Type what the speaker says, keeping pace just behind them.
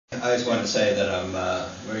I just want to say that I'm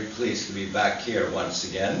very pleased to be back here once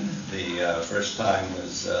again. The first time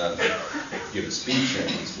was give a speech, and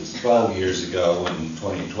this was 12 years ago in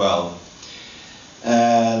 2012.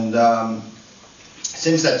 And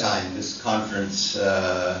since that time, this conference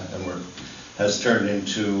has turned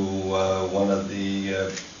into one of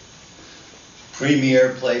the premier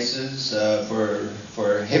places for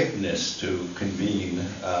hipness to convene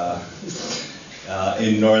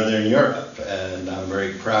in Northern Europe, and I'm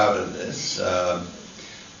very proud of this. The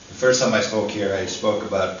first time I spoke here, I spoke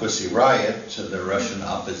about Pussy Riot, the Russian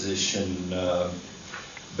opposition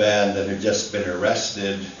band that had just been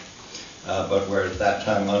arrested, but were at that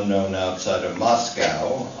time unknown outside of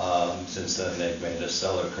Moscow. Since then, they've made a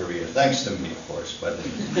stellar career, thanks to me, of course. But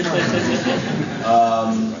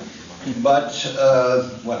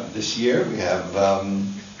this year we have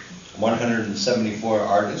 174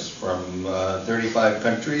 artists from 35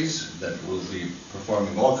 countries that will be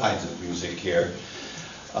performing all kinds of music here,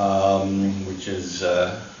 which is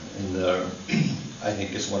I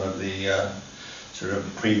think is one of the sort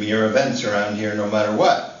of premier events around here, no matter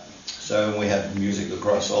what. So we have music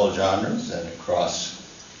across all genres and across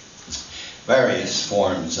various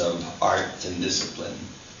forms of art and discipline.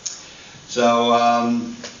 So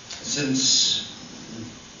since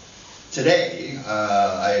today,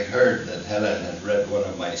 I heard that Helen had read one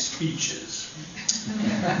of my speeches.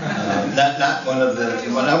 Not one of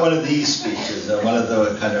these speeches, one of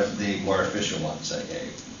the kind of the more official ones I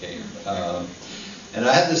gave. And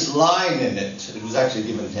I had this line in it. It was actually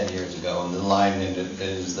given 10 years ago, and the line in it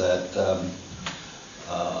is that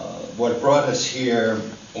what brought us here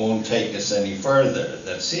won't take us any further.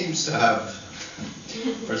 That seems to have,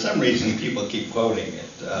 for some reason, people keep quoting it.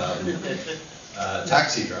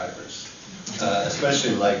 Taxi drivers.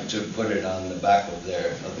 Especially like to put it on the back of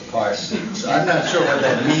the car seat. So I'm not sure what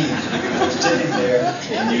that means, because you're sitting there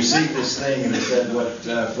and you see this thing and it said, what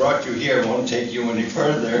brought you here won't take you any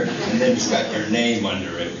further, and then it's got your name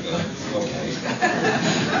under it. Okay.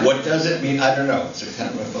 What does it mean? I don't know. It's a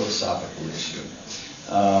kind of a philosophical issue.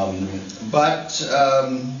 But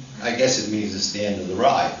I guess it means it's the end of the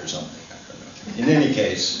ride or something. I don't know. In any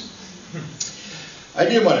case, I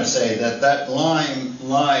did want to say that that line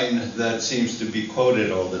that seems to be quoted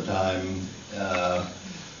all the time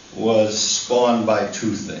was spawned by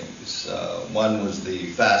two things. One was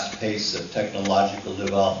the fast pace of technological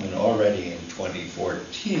development already in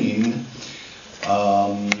 2014,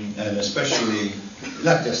 and especially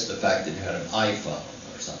not just the fact that you had an iPhone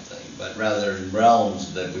or something, but rather in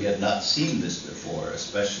realms that we had not seen this before,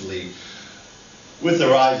 especially with the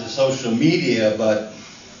rise of social media. But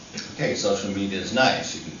okay, social media is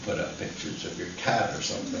nice. You can put up pictures of your cat or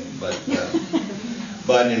something,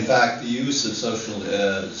 but in fact, the use of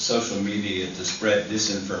social media to spread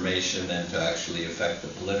disinformation and to actually affect the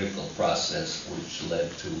political process, which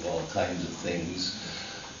led to all kinds of things.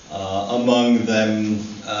 Among them,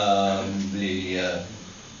 the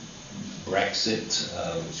Brexit,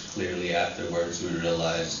 which clearly afterwards we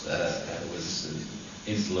realized was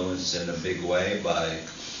influenced in a big way by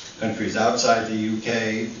countries outside the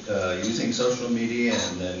UK using social media,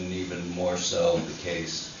 and then even more so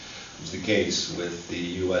was the case with the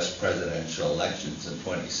US presidential elections in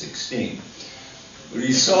 2016. What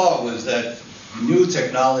we saw was that new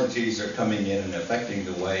technologies are coming in and affecting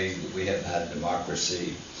the way that we have had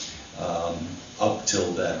democracy up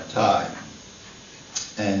till that time.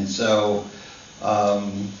 And so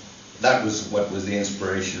that was what was the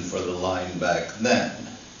inspiration for the line back then.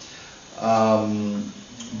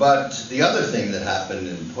 But the other thing that happened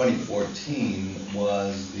in 2014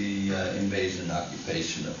 was the invasion and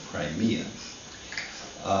occupation of Crimea,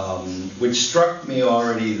 which struck me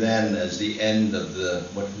already then as the end of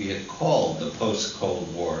what we had called the post-Cold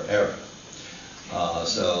War era.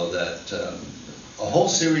 So that a whole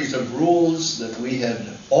series of rules that we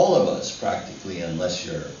had, all of us practically, unless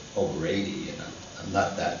you're over 80, you know, I'm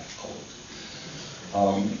not that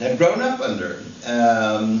old, had grown up under.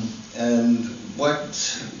 And what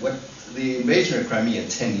the invasion of Crimea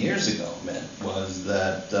 10 years ago meant was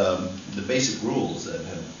that the basic rules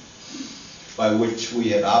by which we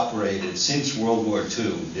had operated since World War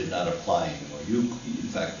II did not apply anymore. In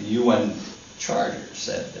fact, the UN Charter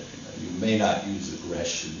said that you may not use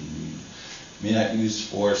aggression, you may not use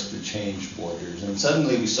force to change borders. And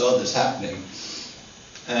suddenly we saw this happening.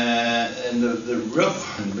 And the real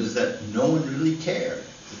one was that no one really cared.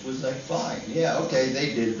 It was like, fine, yeah, okay,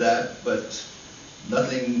 they did that, but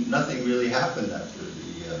nothing really happened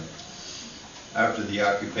after the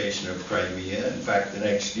occupation of Crimea. In fact, the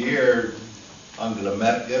next year, Angela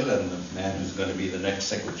Merkel and the man who's going to be the next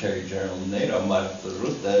Secretary General of NATO, Mark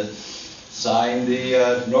Rutte, signed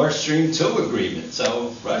the Nord Stream 2 agreement.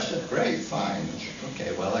 So Russia, great, fine.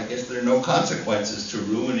 Okay, well, I guess there are no consequences to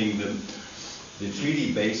ruining the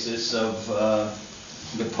treaty basis of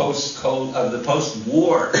the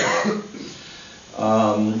post-war,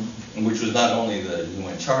 which was not only the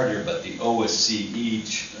UN Charter, but the OSCE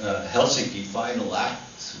Helsinki Final Act,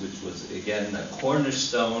 which was, again, a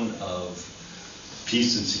cornerstone of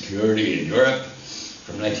peace and security in Europe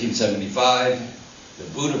from 1975. The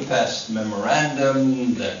Budapest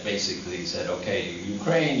Memorandum that basically said, okay,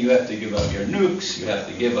 Ukraine, you have to give up your nukes, you have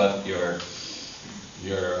to give up your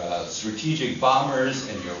strategic bombers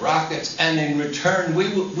and your rockets, and in return, we,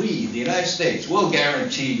 the United States, will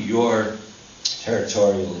guarantee your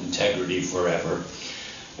territorial integrity forever.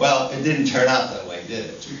 Well, it didn't turn out that way, did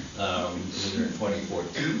it? Either in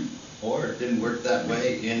 2014, or it didn't work that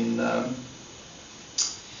way in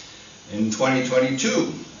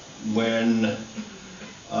 2022, when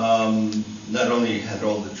not only had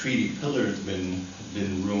all the treaty pillars been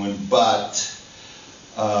ruined, but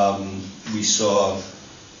we saw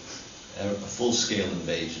a full-scale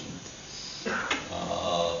invasion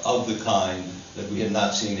of the kind that we had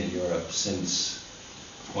not seen in Europe since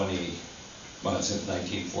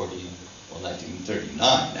 1940, well,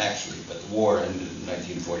 1939 actually, but the war ended in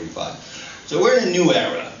 1945. So we're in a new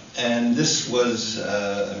era, and this was,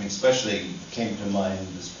 I mean, especially came to mind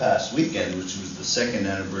this past weekend, which was the second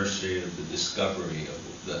anniversary of the discovery of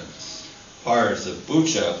the horrors of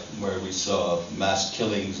Bucha, where we saw mass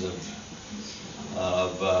killings of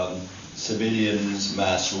civilians,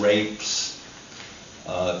 mass rapes,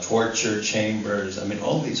 torture chambers. I mean,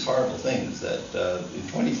 all these horrible things that in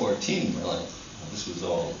 2014 we're like, oh, this was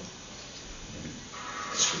all,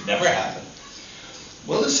 this could never happen.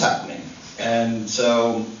 Well, it's happening. And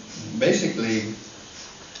so basically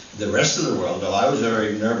the rest of the world, though I was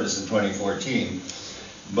very nervous in 2014,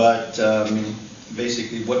 but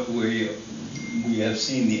basically what we have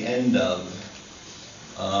seen the end of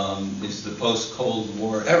is the post-Cold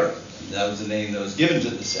War era. That was the name that was given to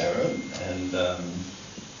this era, and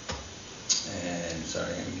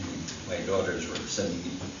sorry, my daughters were sending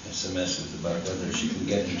me SMSs about whether she can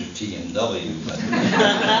get into TMW,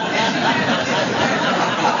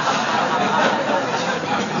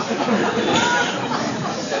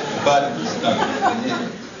 but let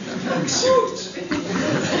me be serious.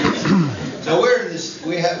 So we're in this.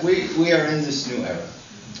 We are in this new era.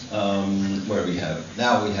 Where we have,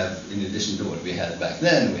 in addition to what we had back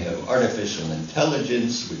then, we have artificial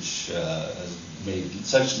intelligence, which has made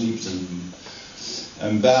such leaps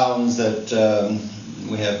and bounds that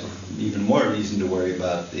we have even more reason to worry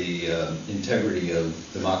about the integrity of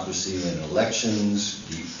democracy and elections,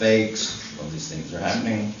 deep fakes, all these things are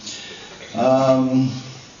happening.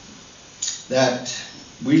 That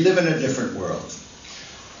we live in a different world.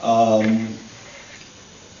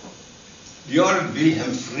 Georg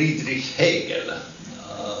Wilhelm Friedrich Hegel,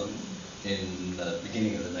 in the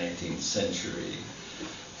beginning of the 19th century,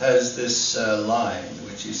 has this line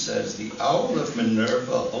which he says, "The owl of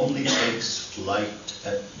Minerva only takes flight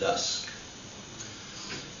at dusk,"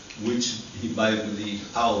 which by the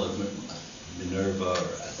owl of Minerva or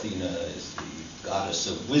Athena is the goddess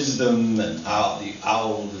of wisdom, and the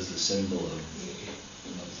owl is the symbol of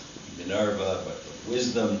Minerva, but of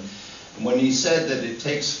wisdom. And when he said that it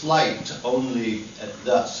takes flight only at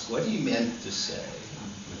dusk, what he meant to say,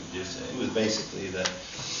 it was basically that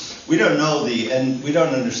we don't know the end, we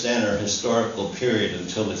don't understand our historical period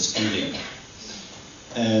until it's ending.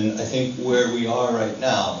 And I think where we are right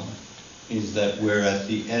now is that we're at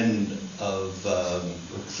the end of,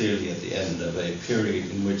 we're clearly at the end of a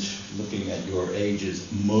period in which, looking at your ages,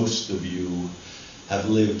 most of you have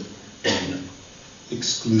lived in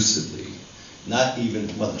exclusively, not even,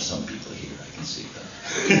 well, there's some people here, I can see that.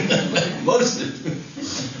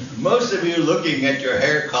 most of you looking at your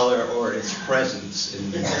hair color or its presence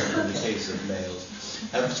in the case of males,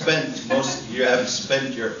 have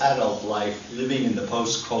spent your adult life living in the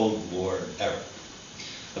post-Cold War era.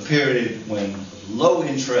 A period when low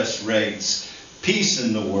interest rates, peace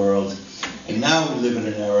in the world, and now we live in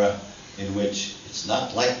an era in which it's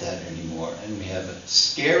not like that anymore. And we have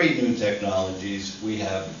scary new technologies. We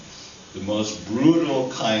have the most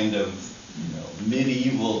brutal kind of,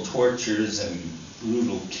 medieval tortures and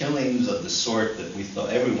brutal killings of the sort that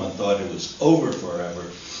everyone thought it was over forever.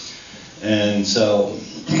 And so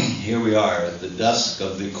here we are at the dusk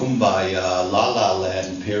of the Kumbaya, La La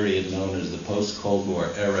Land period known as the post-Cold War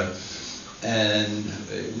era. And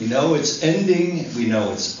we know it's ending, we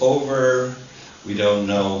know it's over, we don't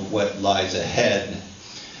know what lies ahead.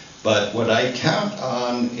 But what I count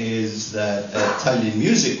on is that at Tallinn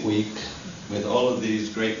Music Week, with all of these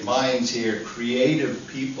great minds here, creative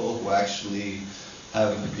people who actually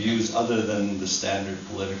have views other than the standard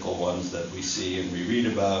political ones that we see and we read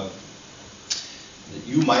about, that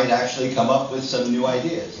you might actually come up with some new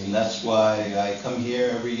ideas. And that's why I come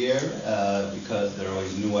here every year, because there are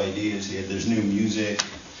always new ideas here. There's new music.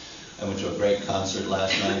 I went to a great concert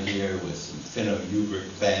last night here with some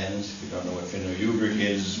Finno-Ugric band. If you don't know what Finno-Ugric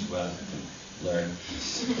is, well, you can learn.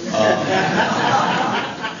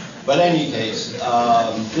 But in any case,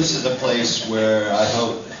 this is a place where I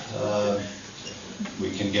hope we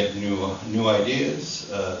can get new ideas.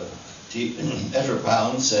 Ezra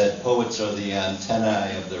Pound said, "Poets are the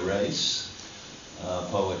antennae of the race."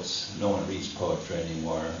 Poets, no one reads poetry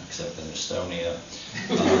anymore except in Estonia,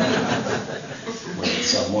 where they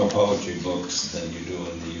sell more poetry books than you do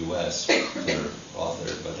in the US per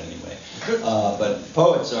author, but anyway. But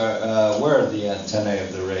poets were the antennae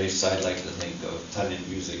of the race. I'd like to think of Tallinn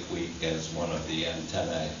Music Week as one of the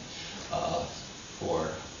antennae for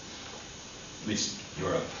at least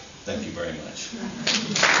Europe. Thank you very much.